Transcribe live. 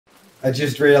I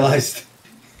just realized.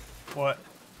 What?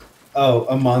 Oh,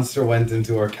 a monster went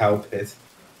into our cow pit.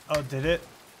 Oh, did it?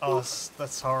 Oh,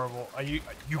 that's horrible. Are you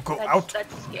go out?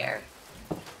 That's scary.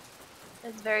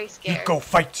 That's very You scary. go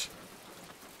fight.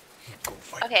 You go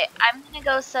fight. Okay, I'm gonna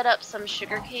go set up some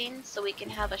sugarcane so we can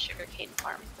have a sugarcane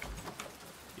farm.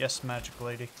 Yes, magic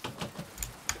lady.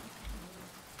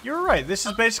 You're right. This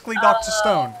is basically Dr.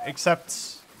 Stone,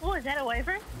 except. Oh, is that a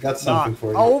wyvern? Got something Not.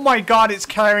 for you. Oh my God! It's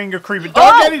carrying a creeper. Don't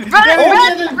Oh! get it! Run! Get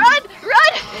it! Run!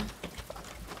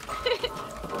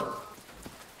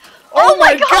 Oh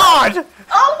my God!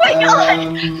 Oh my god!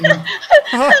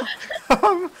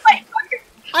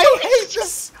 I hate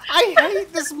this! I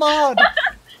hate this mod!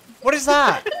 What is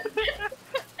that?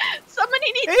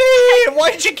 Somebody needs. Hey!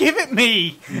 Why did you give it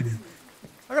me?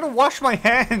 I gotta wash my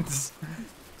hands.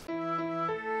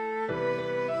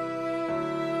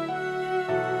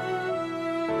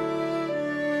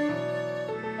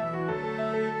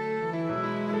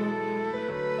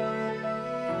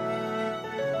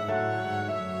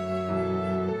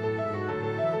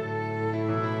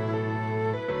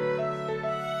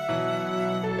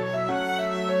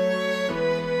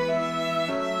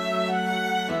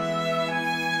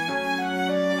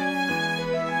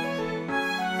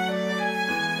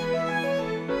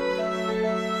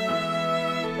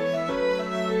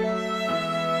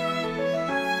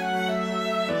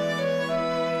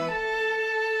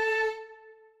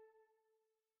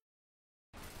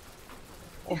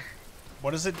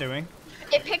 What is it doing?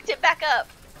 It picked it back up.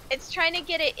 It's trying to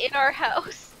get it in our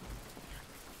house.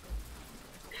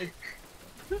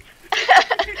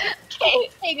 Okay,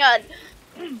 hang on.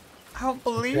 I don't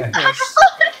believe Okay. this.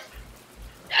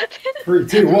 3,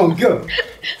 2, 1, go!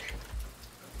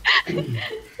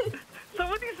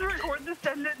 Someone needs to record this,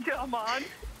 send it to Ahmad,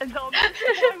 and tell him why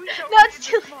we don't No, need it's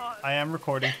too this mod. I am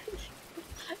recording.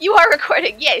 You are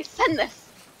recording. Yay, send this.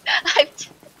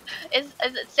 Is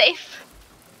it safe?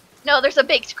 No, there's a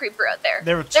baked creeper out there.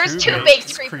 There's two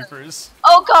baked creepers.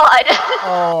 Oh god!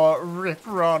 Oh, Rip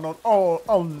Ronald. Oh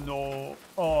no.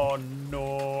 Oh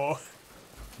no.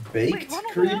 Baked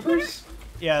Ronald, creepers?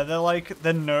 Yeah,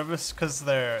 they're nervous because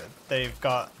they've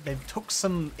took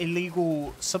some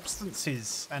illegal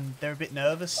substances and they're a bit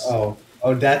nervous. Oh,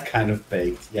 that kind of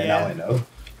baked. Yeah, now I know.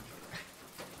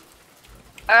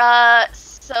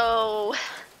 So...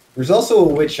 There's also a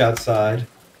witch outside.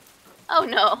 Oh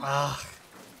no. Ah,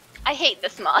 I hate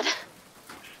this mod.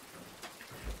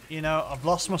 you know, I've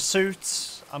lost my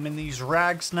suit. I'm in these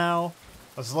rags now.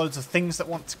 There's loads of things that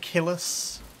want to kill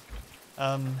us.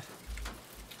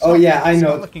 Oh yeah, I it's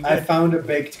not know. looking I good. found a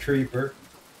baked creeper.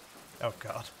 Oh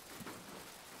god.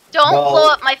 Don't Well-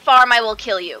 blow up my farm, I will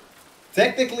kill you.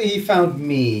 Technically, he found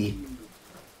me.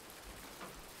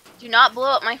 Do not blow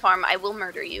up my farm, I will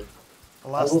murder you. The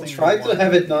I last will thing we try to want-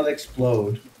 have it not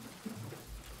explode.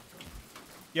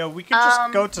 Yo, we can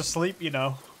just go to sleep, you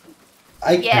know.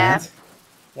 I Yeah. can't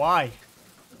Why?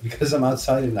 because I'm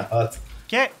outside in the hut.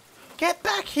 Get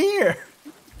back here!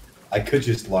 I could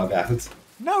just log out.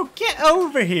 No, get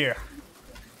over here!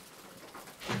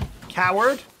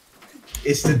 Coward?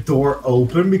 Is the door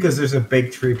open because there's a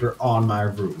baked creeper on my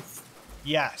roof?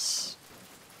 Yes.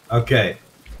 Okay.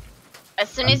 As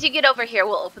soon as you get over here,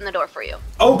 we'll open the door for you.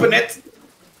 Open it!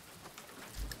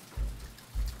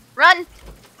 Run!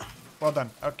 Well done.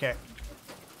 Okay.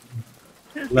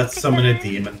 Let's summon a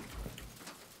demon.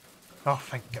 Oh,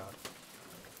 thank God.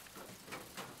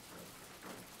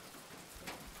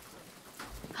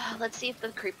 Let's see if the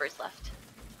creeper's left.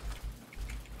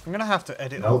 I'm gonna have to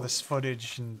edit all Nope. this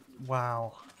footage and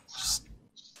wow. Just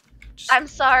I'm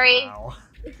sorry. wow.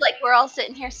 It's like we're all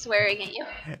sitting here swearing at you.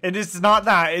 It is not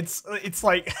that. It's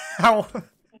like how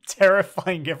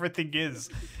terrifying everything is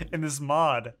in this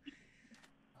mod.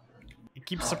 It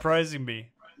keeps surprising me.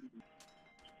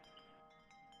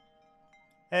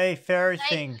 Hey, fairy Nice.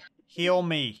 thing, heal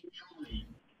me.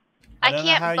 I don't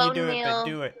can't know how bone you do it, but meal.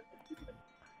 do it.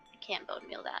 I can't bone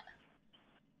meal that.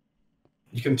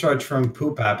 You can try throwing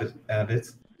poop at it.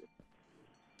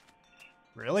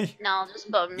 Really? No, I'll just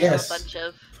bone meal Yes. a bunch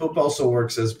of Poop also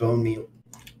works as bone meal.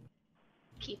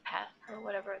 keypat or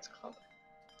whatever it's called.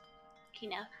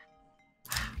 Kina.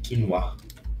 Quinoa.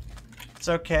 It's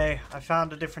okay. I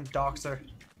found a different doctor.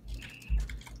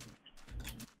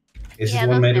 Is Yeah, it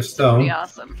one those made of nymphs are pretty stone?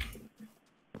 awesome.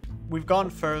 We've gone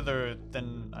further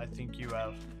than I think you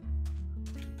have.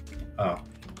 Oh.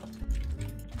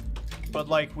 But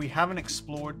like, we haven't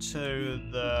explored to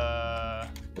the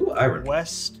Ooh, iron.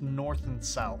 west, north, and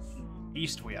south.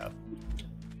 East we have.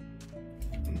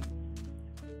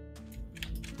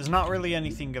 There's not really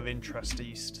anything of interest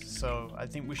east, so I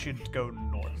think we should go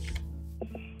north.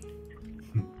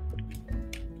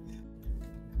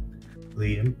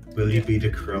 Liam, will you be the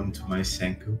crumb to my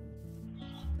Senku?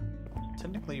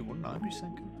 Technically, wouldn't I be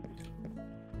Senku?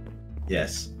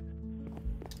 Yes.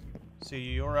 So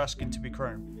you're asking to be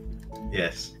Chrome?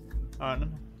 Yes. Alright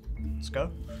then. Let's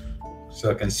go.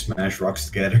 So I can smash rocks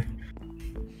together.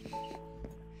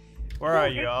 Where are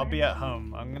you? I'll be at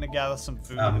home. I'm gonna gather some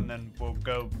food and then we'll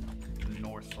go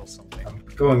north or something. I'm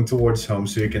going towards home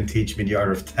so you can teach me the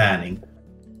art of tanning.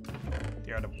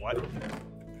 The art of what?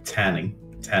 Tanning.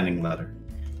 Tanning leather.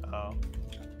 Oh.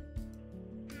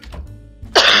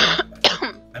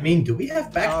 I mean, do we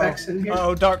have backpacks in here?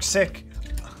 Oh, Dark's sick.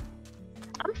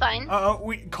 I'm fine.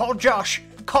 Call Josh.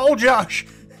 Call Josh.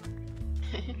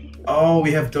 Oh,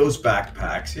 we have those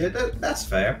backpacks. Yeah, that's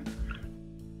fair.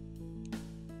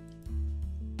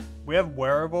 We have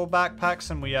wearable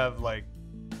backpacks and we have like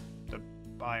the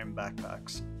iron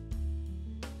backpacks.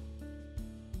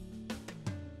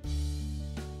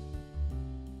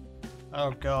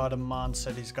 Oh god, Amon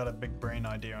said he's got a big brain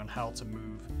idea on how to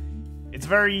move. It's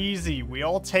very easy. We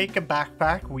all take a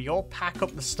backpack, we all pack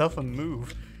up the stuff and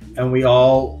move. And we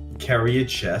all carry a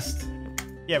chest.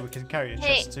 Yeah, we can carry a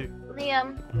chest too.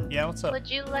 Liam. Yeah, what's up? Would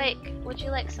you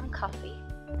like some coffee?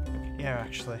 Yeah,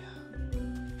 actually.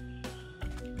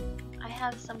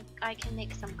 I can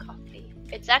make some coffee.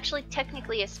 It's actually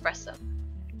technically espresso.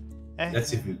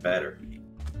 That's even better.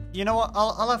 You know what?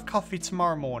 I'll have coffee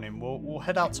tomorrow morning. We'll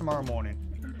head out tomorrow morning.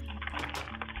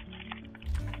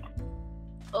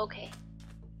 Okay.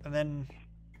 And then,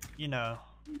 you know,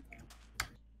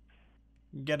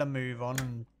 get a move on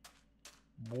and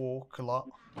walk a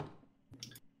lot.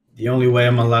 The only way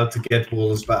I'm allowed to get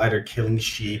wool is by either killing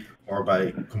sheep or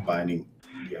by combining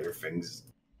the other things.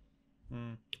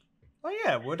 Hmm. Oh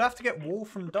yeah, we'd have to get wool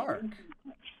from Dark.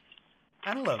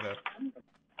 And leather.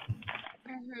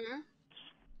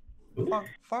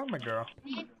 Farmer girl.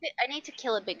 I need to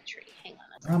kill a big tree. Hang on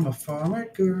a second. I'm a farmer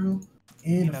girl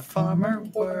in a farmer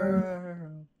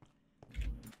world.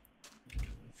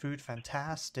 Food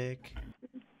fantastic.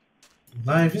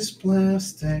 Life is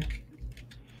plastic.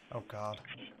 Oh god.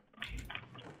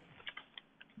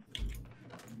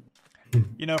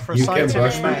 You know, for a You can brush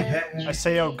scientific my man, hair. I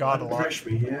say oh god a lot. Brush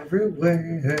me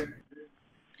everywhere.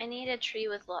 I need a tree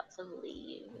with lots of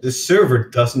leaves. The server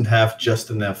doesn't have just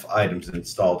enough items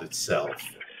installed itself.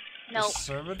 Nope. The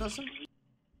server doesn't?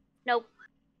 Nope.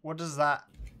 What does that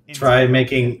Try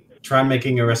making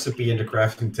a recipe in the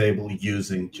crafting table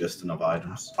using just enough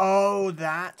items. Oh,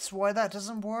 that's why that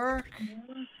doesn't work?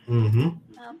 Mm-hmm.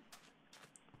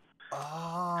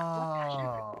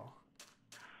 Oh.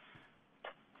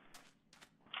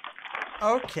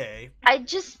 Okay. I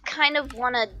just kind of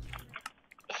want to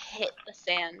hit the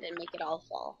sand and make it all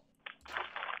fall.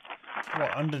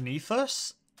 What, underneath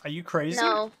us? Are you crazy?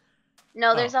 No.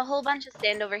 No, there's a whole bunch of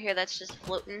sand over here that's just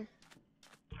floating.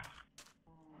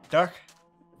 Dark?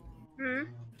 Hmm?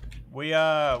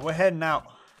 We're heading out.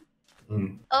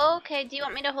 Mm. Oh, okay. Do you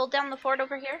want me to hold down the fort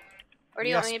over here? Or do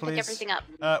you want me to pick please. everything up?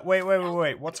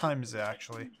 Wait. What time is it,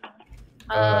 actually?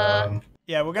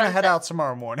 Yeah, we're gonna head out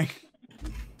tomorrow morning.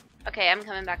 Okay, I'm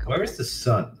coming back home. Where is the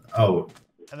sun? Oh.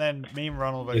 And then me and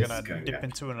Ronald are gonna dip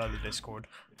into another Discord.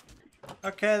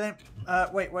 Okay, then.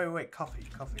 Wait. Coffee.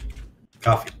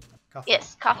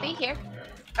 Yes, coffee here.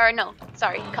 Or no,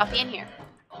 sorry, coffee in here.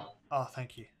 Oh,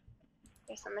 thank you.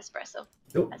 There's some espresso.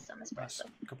 Nope. That's some espresso.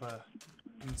 I'm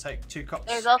gonna take 2 cups.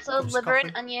 There's also of liver coffee.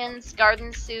 and onions,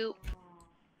 garden soup,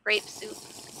 grape soup.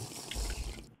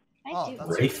 Oh, that's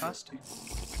Grape? fantastic.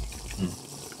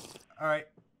 Alright.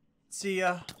 See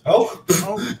ya. Oh!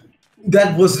 Oh.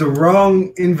 That was the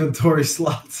wrong inventory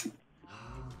slot.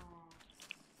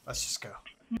 Let's just go.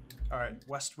 Alright,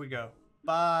 west we go.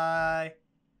 Bye.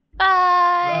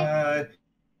 Bye.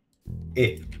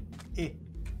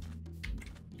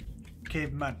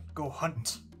 Caveman, go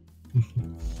hunt.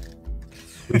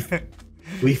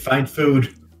 We find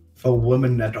food for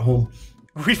women at home.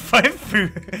 We find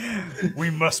food. We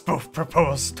must both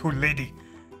propose to lady.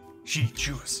 She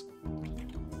choose.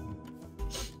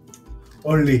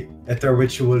 Only at a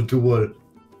ritual duel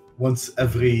once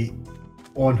every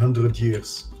 100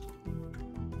 years.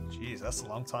 Jeez, that's a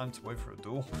long time to wait for a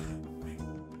duel.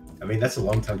 I mean, that's a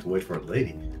long time to wait for a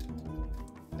lady.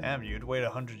 Damn, you'd wait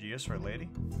 100 years for a lady?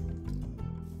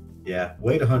 Yeah,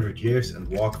 wait 100 years and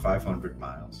walk 500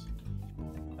 miles.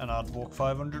 And I'd walk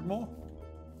 500 more.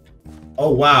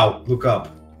 Oh wow, look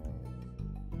up.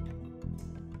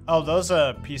 Oh, those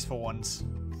are peaceful ones.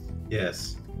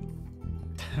 Yes.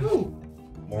 Ooh,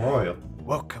 more oil.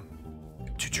 Welcome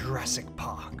to Jurassic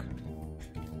Park.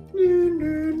 Do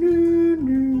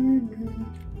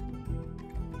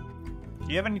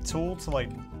you have any tool to, like,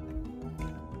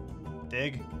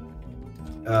 dig?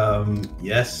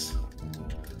 Yes.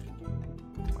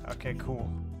 Okay, cool.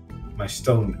 My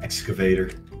stone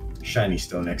excavator. Shiny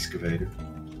stone excavator.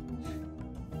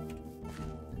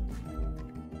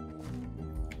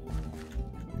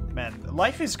 Man,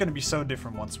 life is going to be so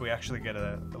different once we actually get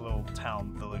a little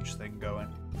town village thing going.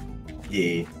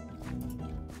 Yeah.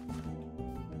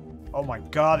 Oh my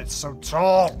god, it's so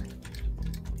tall!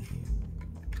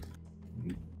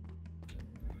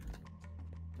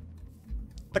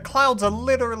 The clouds are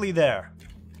literally there.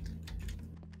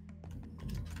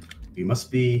 We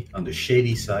must be on the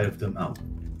shady side of the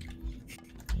mountain.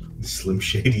 The slim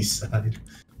shady side.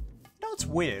 You know what's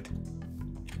weird?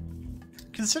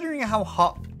 Considering how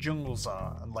hot jungles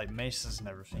are, and like mesas and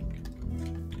everything,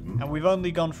 and we've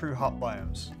only gone through hot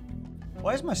biomes,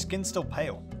 why is my skin still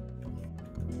pale?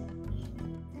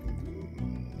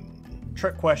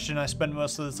 Trick question, I spend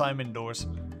most of the time indoors.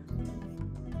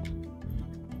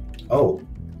 Oh.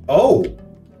 Oh!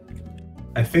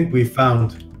 I think we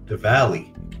found the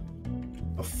valley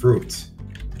of fruit.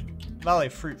 Valley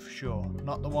of Fruit for sure,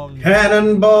 not the one...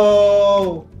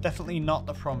 Cannonball! Definitely not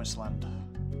the promised land.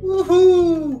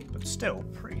 Woohoo! But still,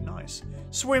 pretty nice.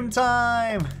 Swim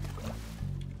time!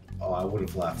 Oh, I would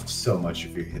have laughed so much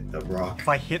if you hit the rock. If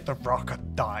I hit the rock,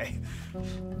 I'd die.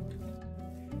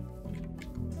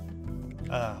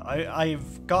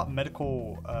 I've got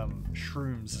medical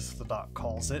shrooms, as the doc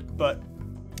calls it, but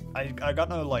I got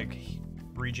no, like,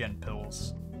 regen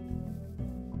pills.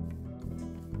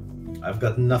 I've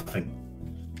got nothing.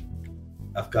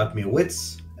 I've got me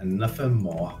wits and nothing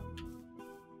more.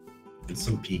 And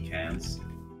some pecans.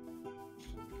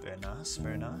 Very nice,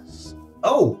 very nice.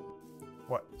 Oh!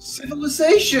 What?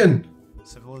 Civilization!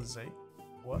 Civilization?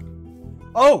 What?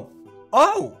 Oh!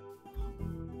 Oh!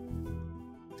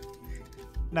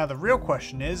 Now the real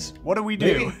question is, what do we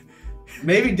do?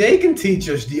 Maybe they can teach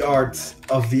us the art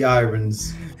of the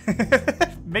irons.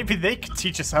 Maybe they can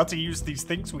teach us how to use these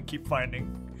things we keep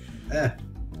finding.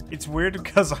 It's weird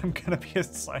because I'm gonna be a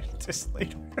scientist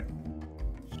later.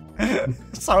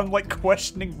 So I'm like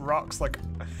questioning rocks, like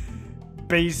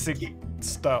basic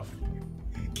stuff.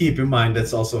 Keep in mind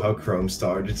that's also how Chrome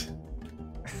started.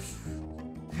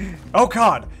 Oh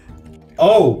god!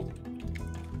 Oh!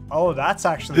 Oh, that's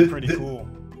actually pretty cool.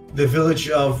 The village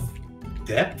of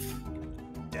Depth?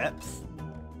 Depth?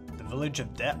 The village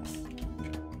of Depth?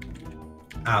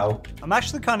 Ow. I'm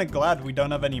actually kind of glad we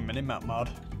don't have any minimap mod.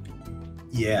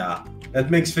 Yeah, that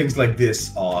makes things like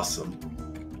this awesome.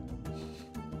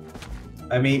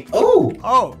 I mean, oh!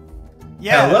 Oh!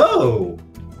 Yeah! Hello!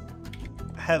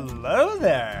 Hello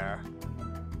there!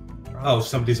 Oh,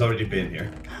 somebody's already been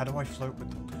here. How do I float with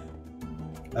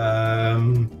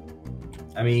them?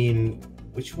 I mean,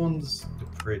 which one's the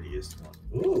prettiest one?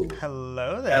 Ooh.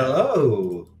 Hello there.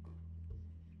 Hello.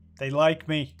 They like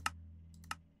me.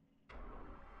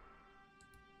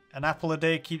 An apple a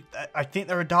day keep... I think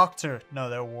they're a doctor. No,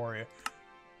 they're a warrior.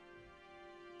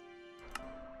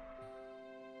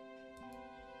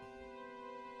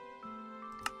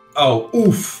 Oh,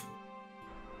 oof.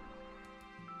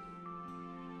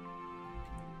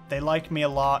 They like me a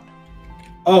lot.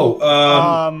 Oh,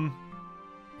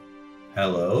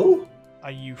 hello?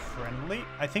 Are you friendly?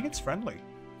 I think it's friendly.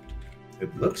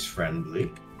 It looks friendly.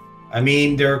 I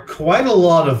mean, there are quite a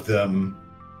lot of them.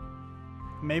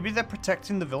 Maybe they're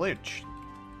protecting the village.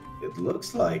 It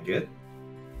looks like it.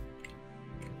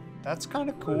 That's kind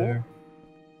of cool.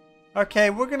 Okay,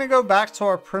 we're gonna go back to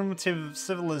our primitive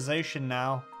civilization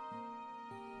now.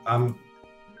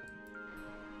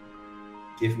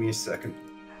 Give me a second.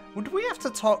 Would we have to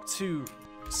talk to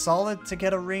Solid to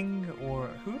get a ring, or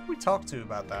who would we talk to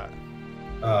about that?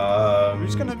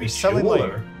 Who's gonna be selling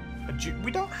jeweler? Like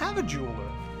we don't have a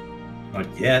jeweler. Not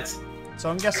yet. So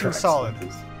I'm guessing Correct. Solid.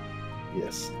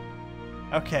 Yes.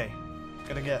 Okay,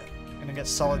 gonna get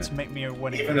Solid to make me a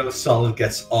wedding. Even though Solid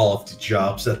gets all of the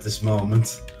jobs at this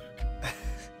moment.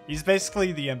 He's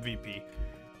basically the MVP.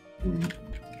 Mm.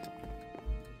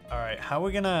 Alright, how are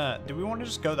we gonna... Do we want to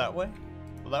just go that way?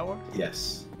 Will that work?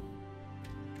 Yes.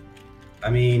 I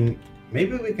mean,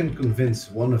 maybe we can convince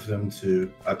one of them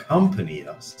to accompany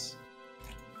us.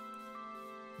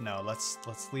 No, let's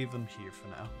leave them here for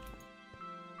now.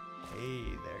 Hey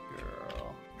there,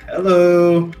 girl.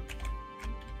 Hello.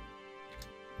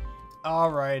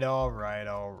 Alright.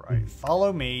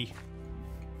 Follow me.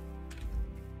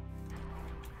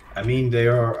 I mean, they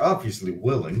are obviously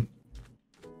willing.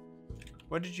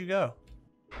 Where did you go?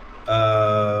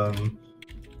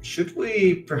 Should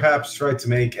we perhaps try to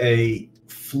make a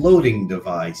floating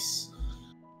device?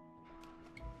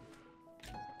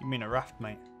 You mean a raft,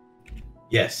 mate?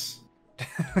 Yes.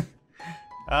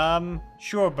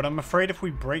 Sure, but I'm afraid if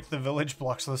we break the village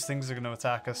blocks, those things are going to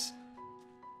attack us.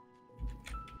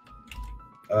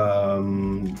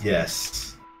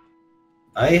 Yes.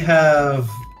 I have...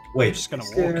 Wait, just gonna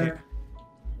walk it.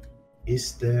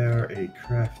 Is there a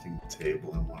crafting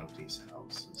table in one of these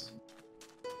houses?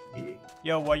 Yeah.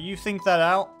 Yo, while you think that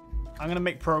out, I'm gonna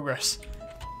make progress.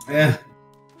 Eh.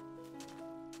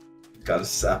 Got a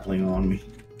sapling on me.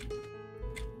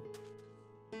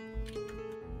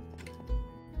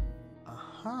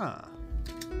 Uh-huh.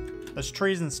 There's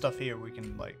trees and stuff here we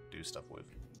can, like, do stuff with.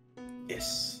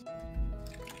 Yes.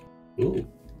 Ooh.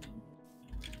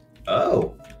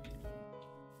 Oh.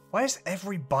 Why is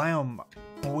every biome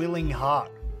boiling hot?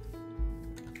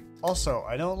 Also,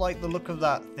 I don't like the look of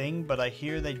that thing, but I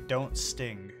hear they don't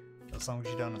sting. As long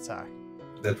as you don't attack.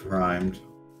 That rhymed.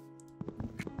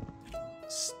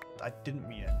 I didn't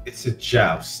mean it. It's a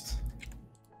joust.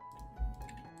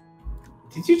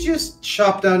 Did you just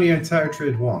chop down your entire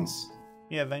tree at once?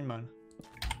 Yeah, vein mine.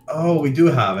 Oh, we do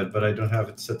have it, but I don't have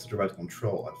it set to the right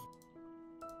control.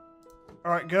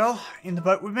 Alright, girl, in the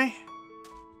boat with me?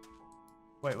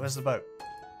 Wait, where's the boat?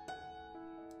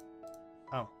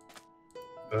 Oh.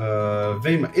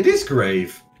 Vein mine. It is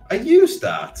grave. I used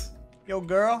that. Yo,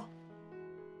 girl.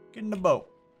 Get in the boat.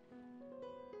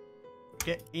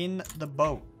 Get in the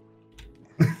boat.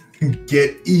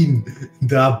 Get in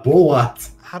the boat.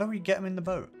 How do we get them in the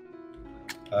boat?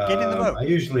 Get in the boat. I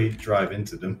usually drive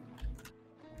into them.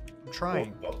 I'm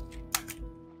trying. Oh.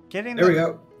 Get in. There we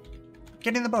go.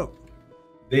 Get in the boat.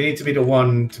 They need to be the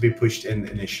one to be pushed in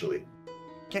initially.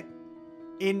 Get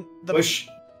in the push.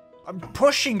 I'm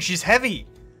pushing. She's heavy.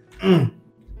 Mm.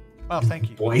 Oh, thank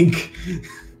you. Boink.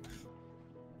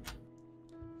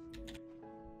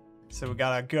 So we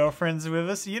got our girlfriends with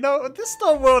us. You know, this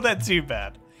don't roll that too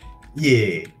bad.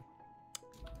 Yeah.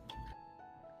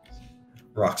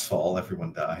 Rocks fall,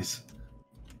 everyone dies.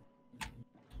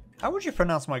 How would you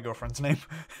pronounce my girlfriend's name?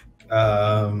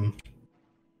 Let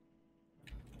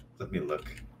me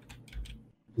look.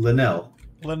 Linnell.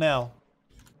 Linnell.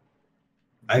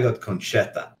 I got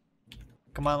Conchetta.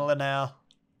 Come on, Linnell.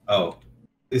 Oh,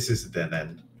 this is a dead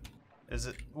end. Is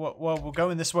it? Well, we're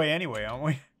going this way anyway, aren't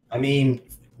we? I mean,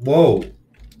 whoa.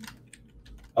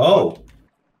 Oh.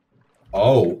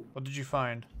 Oh. What did you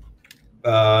find?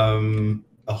 A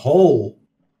hole.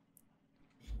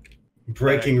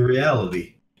 Breaking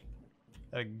reality.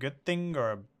 A good thing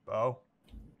or a... Oh.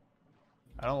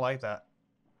 I don't like that.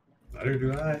 Neither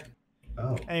do I.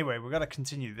 Oh. Anyway, we gotta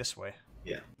continue this way.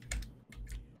 Yeah.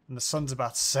 And the sun's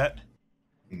about to set.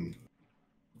 Mm.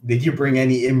 Did you bring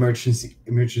any emergency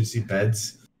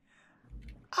beds?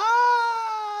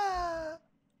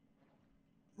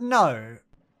 No.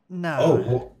 No. Oh,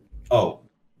 well, oh.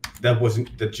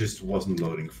 That just wasn't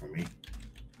loading for me.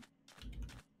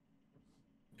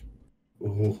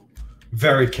 Ooh.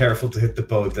 Very careful to hit the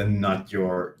boat and not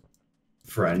your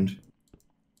friend.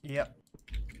 Yep.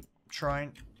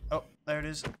 Trying. Oh, there it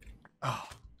is. Oh.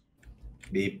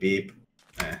 Beep, beep.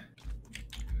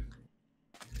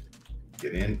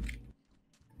 Get in.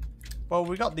 Well,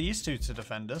 we got these two to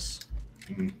defend us.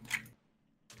 Mm.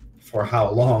 For how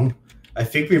long? I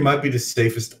think we might be the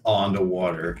safest on the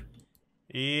water.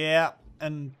 Yeah,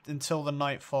 and until the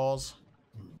night falls.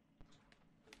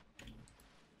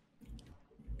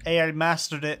 Hey, I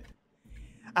mastered it.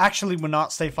 Actually, we're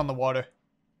not safe on the water.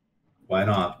 Why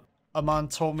not? Aman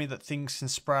told me that things can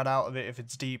sprout out of it if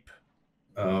it's deep.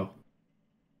 Oh.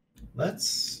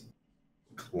 Let's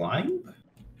climb?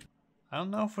 I don't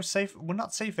know if we're safe. We're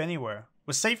not safe anywhere.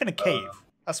 We're safe in a cave.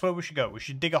 That's where we should go. We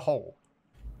should dig a hole.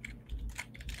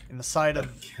 In the side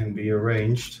of... Can be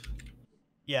arranged.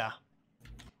 Yeah.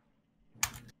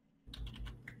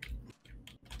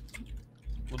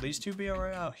 Will these two be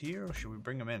alright out here, or should we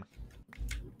bring them in?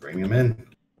 Bring them in.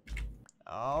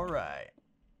 Alright.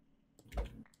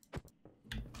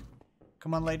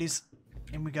 Come on, ladies.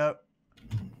 In we go.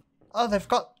 Oh, they've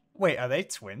got... Wait, are they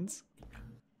twins?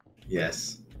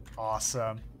 Yes.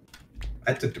 Awesome.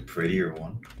 I took the prettier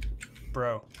one.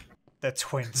 Bro, they're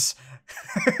twins.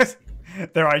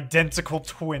 They're identical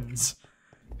twins.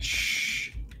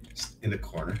 Shh. In the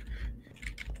corner. Do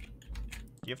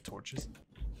you have torches?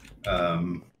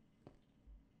 There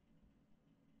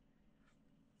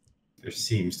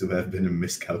seems to have been a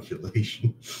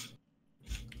miscalculation.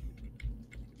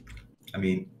 I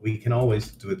mean, we can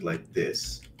always do it like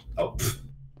this. Oh. Pfft.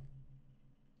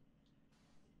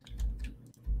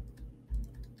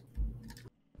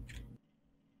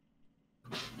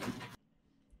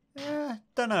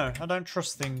 Don't know. I don't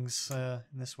trust things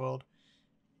in this world.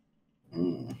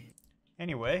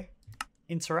 Anyway,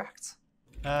 interact.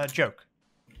 Joke.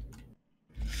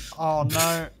 Oh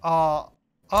no.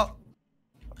 Oh.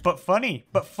 But funny.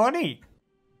 But funny.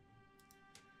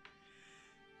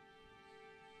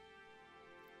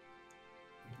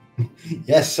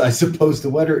 Yes, I suppose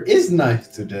the weather is nice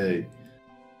today.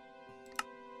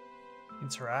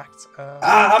 Interact.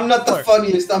 I'm not the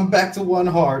funniest. I'm back to 1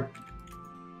 heart.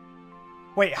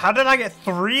 Wait, how did I get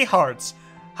 3 hearts?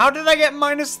 How did I get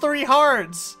 -3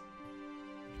 hearts?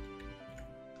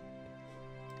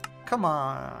 Come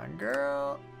on,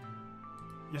 girl.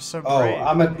 You're so brave. Oh,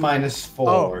 I'm at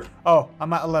 -4. Oh,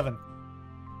 I'm at 11.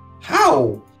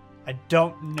 How? I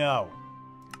don't know.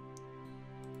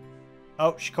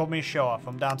 Oh, she called me a show-off.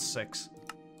 I'm down to 6.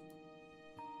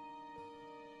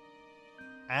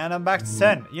 And I'm back to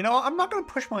 10. You know what? I'm not going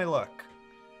to push my luck.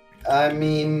 I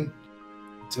mean,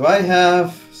 do I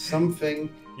have something?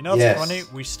 You know what's funny?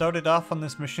 We started off on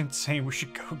this mission saying we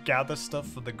should go gather stuff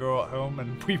for the girl at home,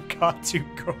 and we've got 2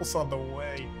 girls on the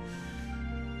way.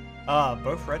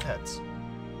 Both redheads.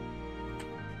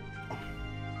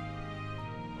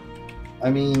 I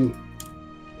mean,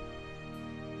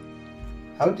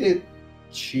 how did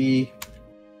she...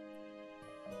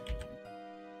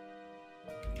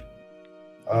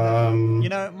 You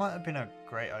know, it might have been a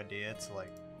great idea to,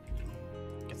 like,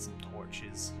 get some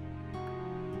torches.